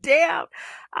that down.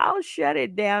 I'll shut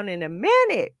it down in a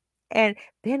minute. And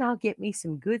then I'll get me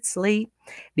some good sleep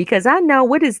because I know,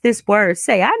 what does this word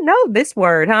say? I know this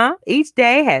word, huh? Each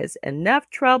day has enough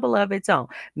trouble of its own.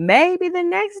 Maybe the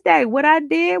next day what I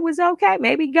did was okay.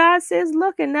 Maybe God says,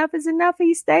 look, enough is enough.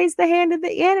 He stays the hand of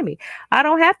the enemy. I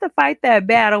don't have to fight that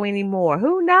battle anymore.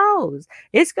 Who knows?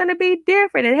 It's going to be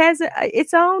different. It has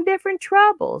its own different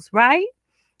troubles, right?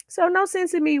 So no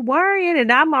sense in me worrying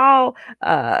and I'm all,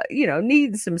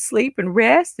 needing some sleep and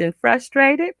rest and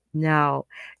frustrated. No,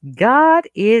 God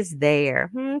is there.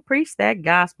 Preach that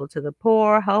gospel to the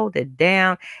poor, hold it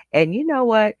down. And you know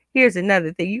what? Here's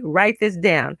another thing. You can write this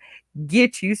down.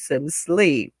 Get you some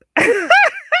sleep.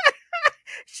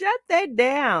 Shut that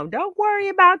down. Don't worry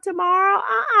about tomorrow.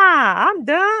 I'm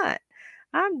done.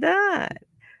 I'm done.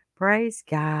 Praise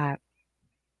God.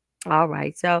 All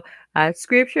right. So,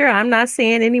 scripture, I'm not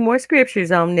saying any more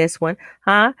scriptures on this one,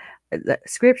 huh? The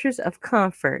scriptures of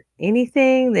comfort,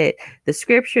 anything that the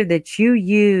scripture that you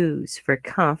use for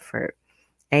comfort.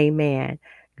 Amen.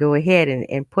 Go ahead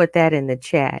and put that in the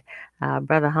chat.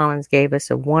 Brother Hollins gave us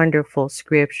a wonderful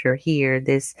scripture here.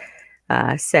 This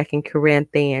 2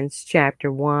 Corinthians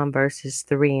chapter 1, verses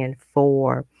 3 and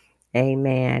 4.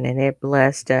 Amen. And it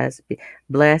blessed us.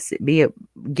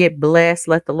 Get blessed.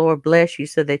 Let the Lord bless you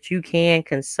so that you can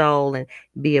console and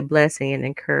be a blessing and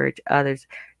encourage others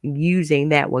using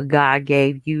that what God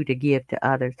gave you to give to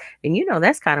others. And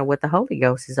that's kind of what the Holy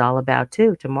Ghost is all about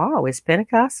too. Tomorrow is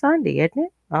Pentecost Sunday, isn't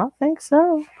it? I think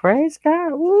so. Praise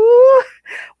God. Woo!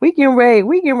 We can ready.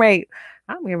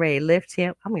 I'm getting ready to lift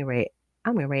him. I'm getting ready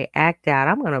to act out.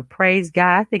 I'm going to praise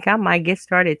God. I think I might get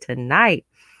started tonight.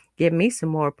 give me some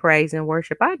more praise and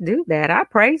worship. I do that. I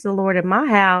praise the Lord in my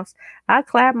house. I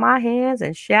clap my hands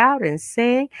and shout and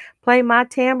sing, play my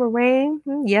tambourine.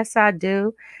 Yes, I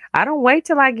do. I don't wait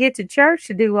till I get to church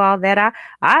to do all that.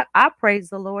 I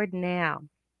praise the Lord now.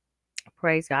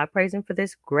 Praise God. Praise him for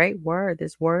this great word,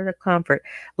 this word of comfort.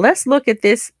 Let's look at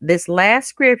this last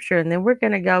scripture, and then we're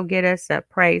going to go get us a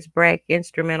praise break,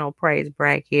 instrumental praise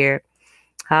break here.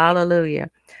 Hallelujah.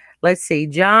 Let's see.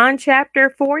 John chapter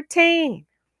 14.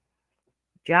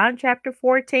 John chapter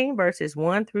 14, verses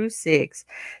 1 through 6.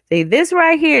 See, this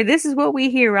right here, this is what we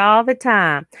hear all the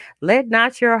time. Let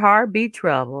not your heart be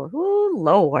troubled. Ooh,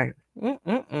 Lord.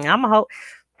 I'm a hope.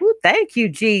 Ooh, thank you,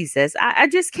 Jesus. I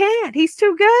just can't. He's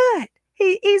too good.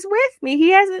 He's with me.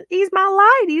 He's my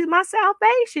light. He's my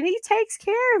salvation. He takes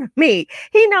care of me.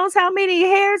 He knows how many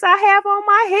hairs I have on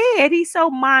my head. He's so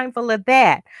mindful of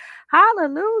that.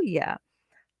 Hallelujah.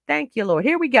 Thank you, Lord.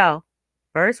 Here we go.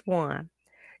 Verse 1.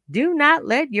 Do not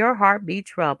let your heart be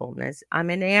troubled. I'm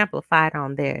in the Amplified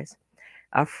on this.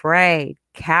 Afraid,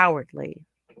 cowardly.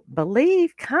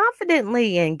 Believe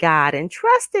confidently in God and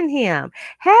trust in him.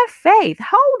 Have faith.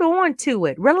 Hold on to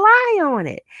it. Rely on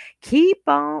it. Keep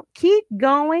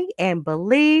going and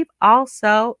believe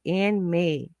also in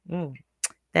me.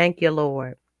 Thank you,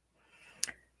 Lord.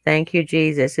 Thank you,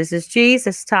 Jesus. This is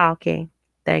Jesus talking.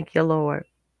 Thank you, Lord.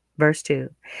 Verse 2.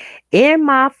 In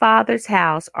my Father's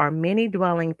house are many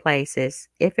dwelling places.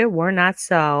 If it were not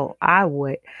so, I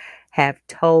would have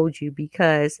told you,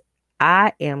 because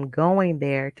I am going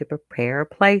there to prepare a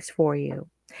place for you.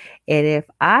 And if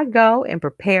I go and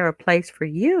prepare a place for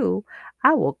you,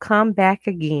 I will come back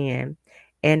again,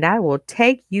 and I will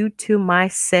take you to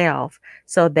myself,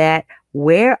 so that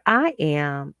where I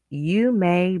am, you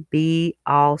may be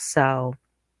also.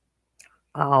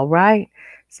 All right.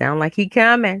 Sound like he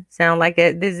coming. Sound like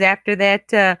this is after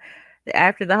that,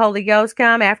 after the Holy Ghost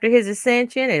come, after his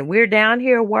ascension, and we're down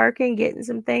here working, getting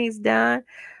some things done.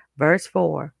 Verse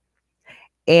 4.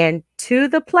 And to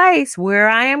the place where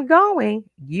I am going,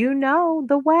 you know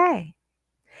the way.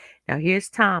 Now here's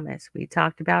Thomas. We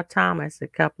talked about Thomas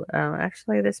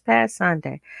actually this past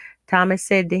Sunday. Thomas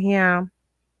said to him,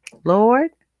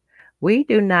 Lord, we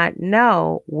do not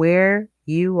know where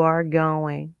you are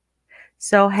going.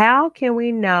 So how can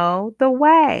we know the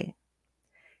way?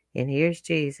 And here's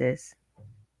Jesus.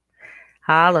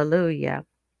 Hallelujah.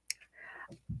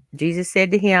 Jesus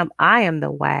said to him, I am the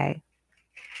way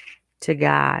to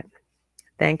God.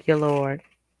 Thank you, Lord.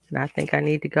 And I think I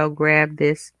need to go grab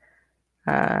this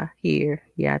here.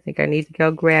 Yeah, I think I need to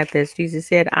go grab this. Jesus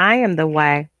said, I am the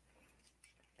way.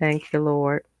 Thank you,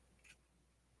 Lord.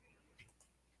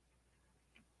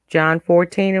 John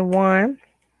 14:1,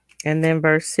 and then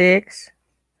verse 6.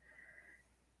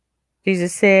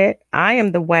 Jesus said, I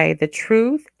am the way, the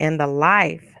truth, and the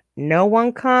life. No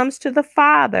one comes to the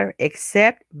Father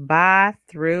except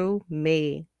through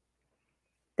me.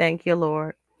 Thank you,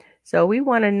 Lord. So we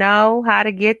want to know how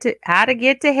to get to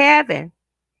heaven,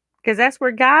 because that's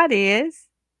where God is.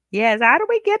 Yes, how do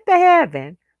we get to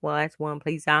heaven? Well, that's one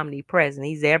place. He's omnipresent.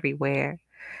 He's everywhere.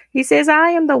 He says, I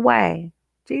am the way.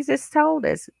 Jesus told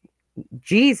us.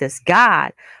 Jesus,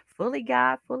 God,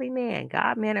 fully man.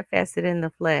 God manifested in the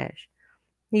flesh.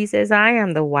 He says, I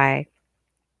am the way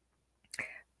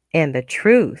and the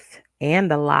truth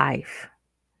and the life.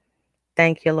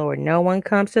 Thank you, Lord. No one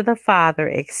comes to the Father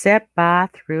except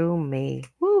through me.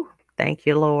 Woo. Thank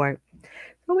you, Lord.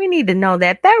 So we need to know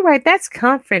that's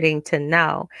comforting to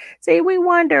know. See, we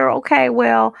wonder, okay,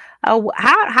 well,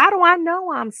 how do I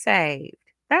know I'm saved?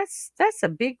 That's a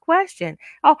big question.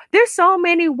 Oh, there's so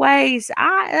many ways.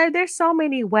 There's so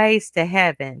many ways to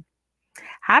heaven.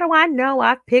 How do I know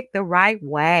I've picked the right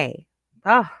way?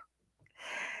 Oh,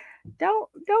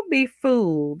 don't be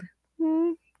fooled.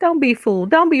 Don't be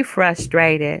fooled. Don't be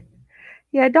frustrated.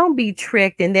 Yeah, don't be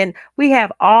tricked. And then we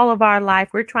have all of our life.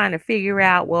 We're trying to figure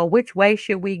out, well, which way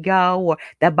should we go? Or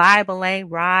the Bible ain't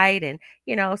right. And,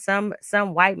 some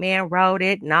white man wrote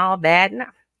it and all that. No,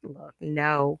 look,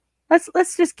 no.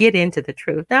 Let's just get into the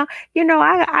truth. Now,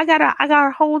 I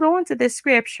gotta hold on to this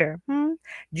scripture.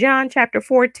 John chapter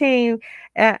 14,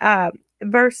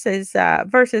 verses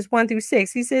 1 through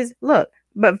 6. He says, look,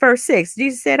 but verse 6,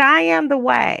 Jesus said, I am the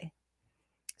way.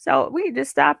 So we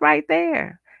just stop right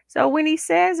there. So when he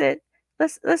says it,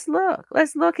 let's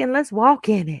look and let's walk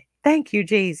in it. Thank you,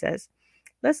 Jesus.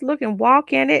 Let's look and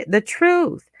walk in it. The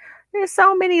truth. There's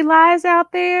so many lies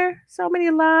out there, so many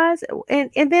lies, and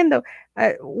then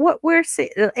what we're seeing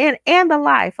and the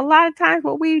life. A lot of times,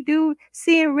 what we do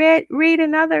see and read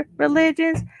in other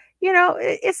religions,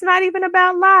 It's not even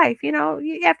about life.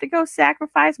 You have to go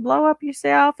sacrifice, blow up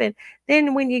yourself. And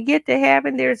then when you get to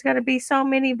heaven, there's going to be so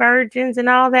many virgins and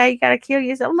all that. You got to kill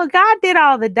yourself. Look, God did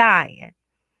all the dying.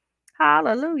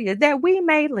 Hallelujah. That we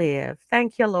may live.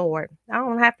 Thank you, Lord. I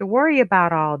don't have to worry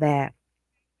about all that.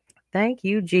 Thank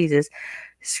you, Jesus.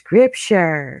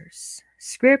 Scriptures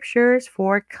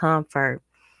for comfort.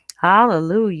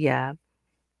 Hallelujah.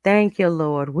 Thank you,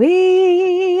 Lord.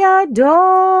 We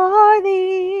adore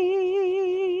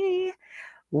thee.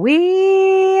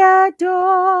 We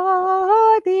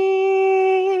adore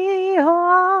thee.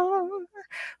 Oh,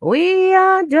 we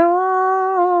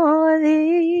adore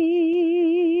thee.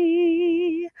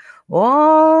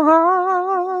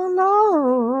 Oh,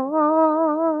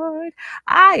 Lord.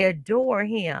 I adore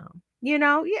him. Yeah,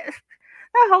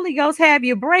 the Holy Ghost have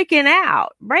you breaking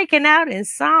out in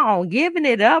song, giving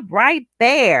it up right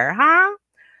there, huh?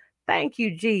 Thank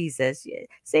you, Jesus.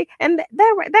 See, and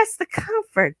that's the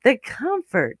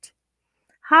comfort.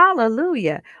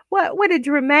 Hallelujah. What did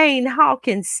Jermaine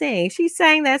Hawkins sing? She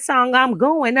sang that song, I'm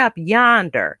Going Up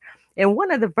Yonder. And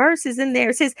one of the verses in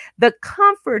there says, the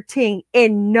comforting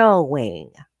in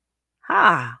knowing.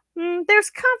 There's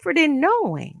comfort in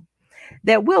knowing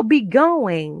that we'll be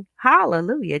going,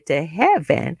 hallelujah, to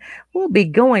heaven. We'll be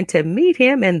going to meet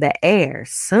him in the air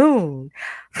soon.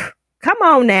 Come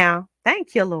on now.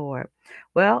 Thank you, Lord.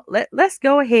 Well, let's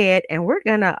go ahead and we're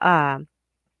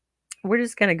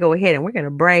just gonna go ahead and we're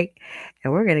gonna break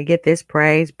and we're gonna get this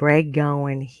praise break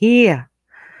going here.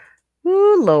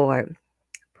 Ooh, Lord.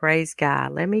 Praise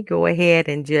God. Let me go ahead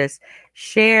and just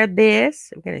share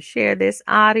this. I'm gonna share this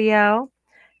audio.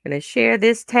 I'm gonna share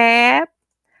this tab.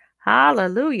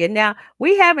 Hallelujah. Now,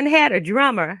 we haven't had a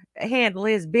drummer handle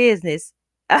his business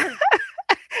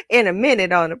in a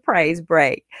minute on the praise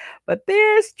break, but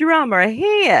this drummer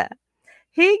here,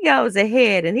 he goes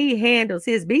ahead and he handles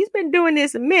his. He's been doing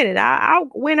this a minute. I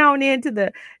went on into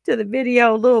the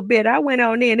video a little bit. I went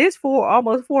on in. It's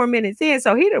almost 4 minutes in,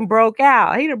 so he done broke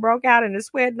out. He done broke out in the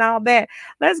sweat and all that.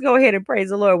 Let's go ahead and praise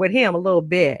the Lord with him a little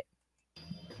bit.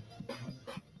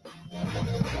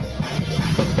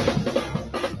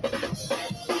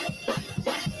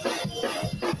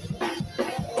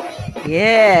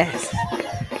 Yes,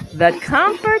 the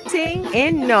comforting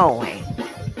in knowing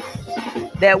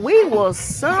that we will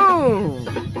soon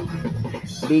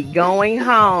be going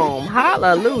home.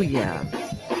 Hallelujah.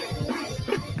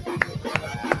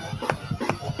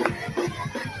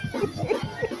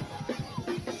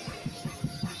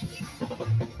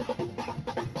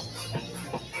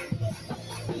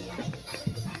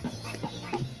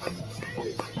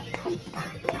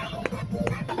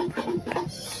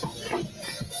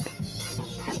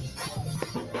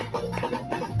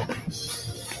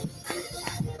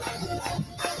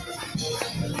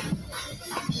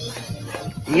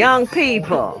 Young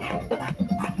people,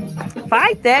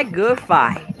 fight that good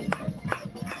fight.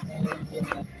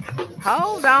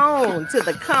 Hold on to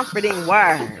the comforting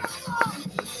word.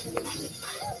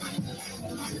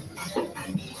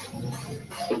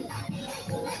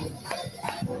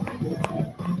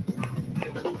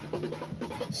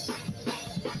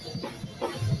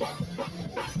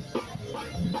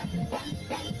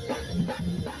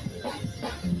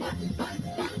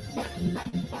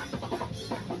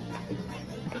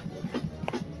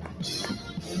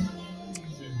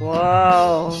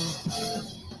 Whoa.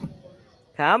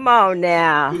 Come on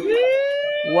now.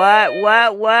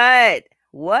 What?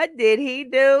 What did he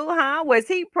do, huh? Was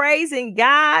he praising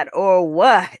God or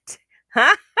what?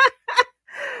 Huh?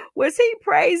 Was he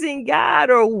praising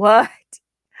God or what?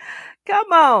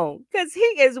 Come on, because he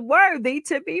is worthy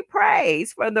to be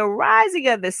praised from the rising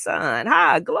of the sun.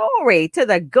 Glory to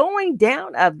the going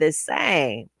down of the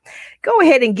same. Go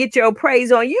ahead and get your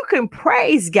praise on. You can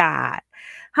praise God.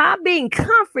 Being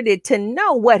comforted to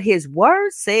know what his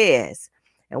word says.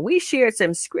 And we shared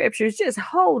some scriptures. Just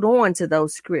hold on to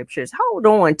those scriptures. Hold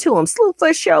on to them.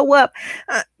 Slewfoot show up.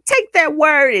 Take that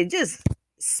word and just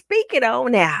speak it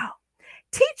on out.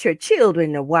 Teach your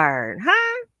children the word,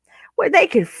 where they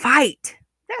can fight.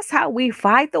 That's how we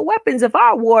fight. The weapons of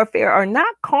our warfare are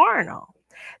not carnal.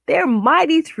 They're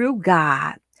mighty through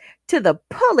God to the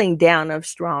pulling down of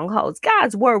strongholds.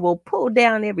 God's word will pull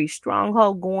down every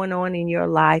stronghold going on in your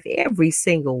life, every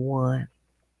single one.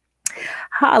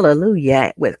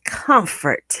 Hallelujah. With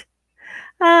comfort.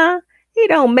 He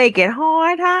don't make it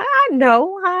hard. I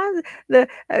know.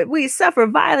 We suffer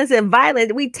violence, and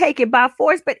violence we take it by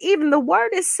force. But even the word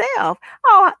itself,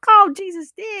 all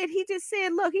Jesus did, he just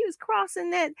said, look, he was crossing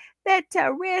that Red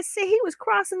Sea. He was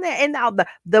crossing that, and now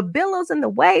the billows and the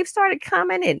waves started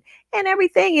coming and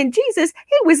everything. And Jesus,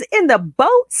 he was in the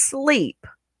boat sleep.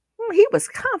 He was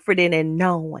comforted in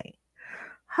knowing,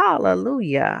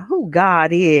 hallelujah, who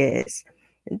God is.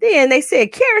 And then they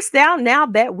said, carest thou now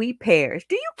that we perish?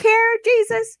 Do you care,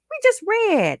 Jesus? We just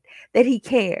read that he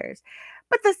cares.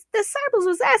 But the disciples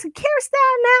was asking, carest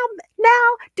thou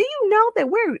now? Do you know that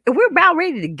we're about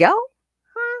ready to go?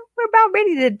 Huh? We're about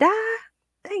ready to die.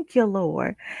 Thank you,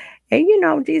 Lord.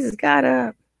 And Jesus got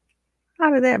up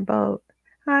out of that boat.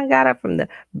 I got up from the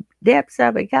depths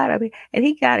of it, got up, and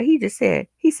he said,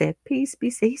 peace be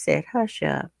still. He said, hush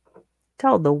up.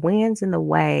 Told the winds and the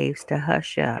waves to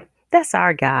hush up. That's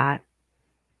our God.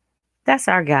 That's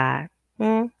our God.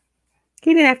 Hmm?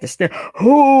 He didn't have to say,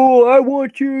 oh, I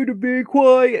want you to be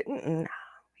quiet. No,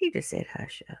 he just said,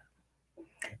 hush up.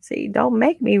 See, don't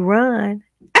make me run.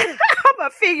 I'm going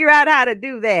to figure out how to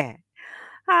do that.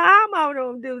 I'm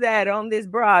going to do that on this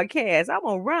broadcast. I'm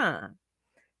going to run.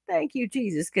 Thank you,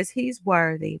 Jesus, because he's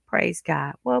worthy. Praise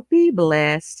God. Well, be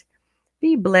blessed.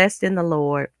 Be blessed in the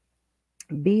Lord.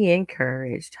 Be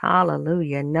encouraged.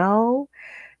 Hallelujah. Know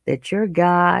that your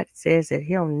God says that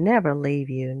he'll never leave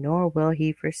you, nor will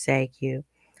he forsake you.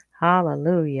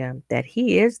 Hallelujah. That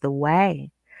he is the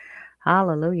way.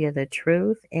 Hallelujah. The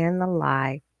truth and the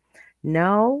life.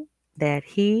 Know that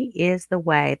he is the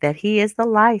way, that he is the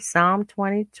light. Psalm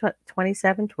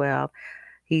 27:12.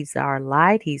 He's our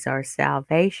light. He's our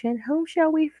salvation. Whom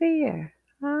shall we fear?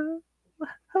 Huh?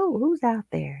 Who's out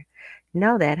there?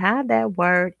 Know that. Hide that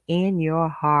word in your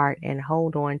heart and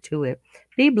hold on to it.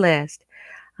 Be blessed.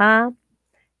 Huh?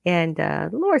 And the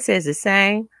Lord says the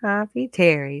same. Huh? If he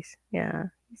tarries. Yeah.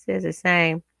 He says the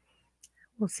same.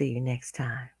 We'll see you next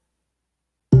time.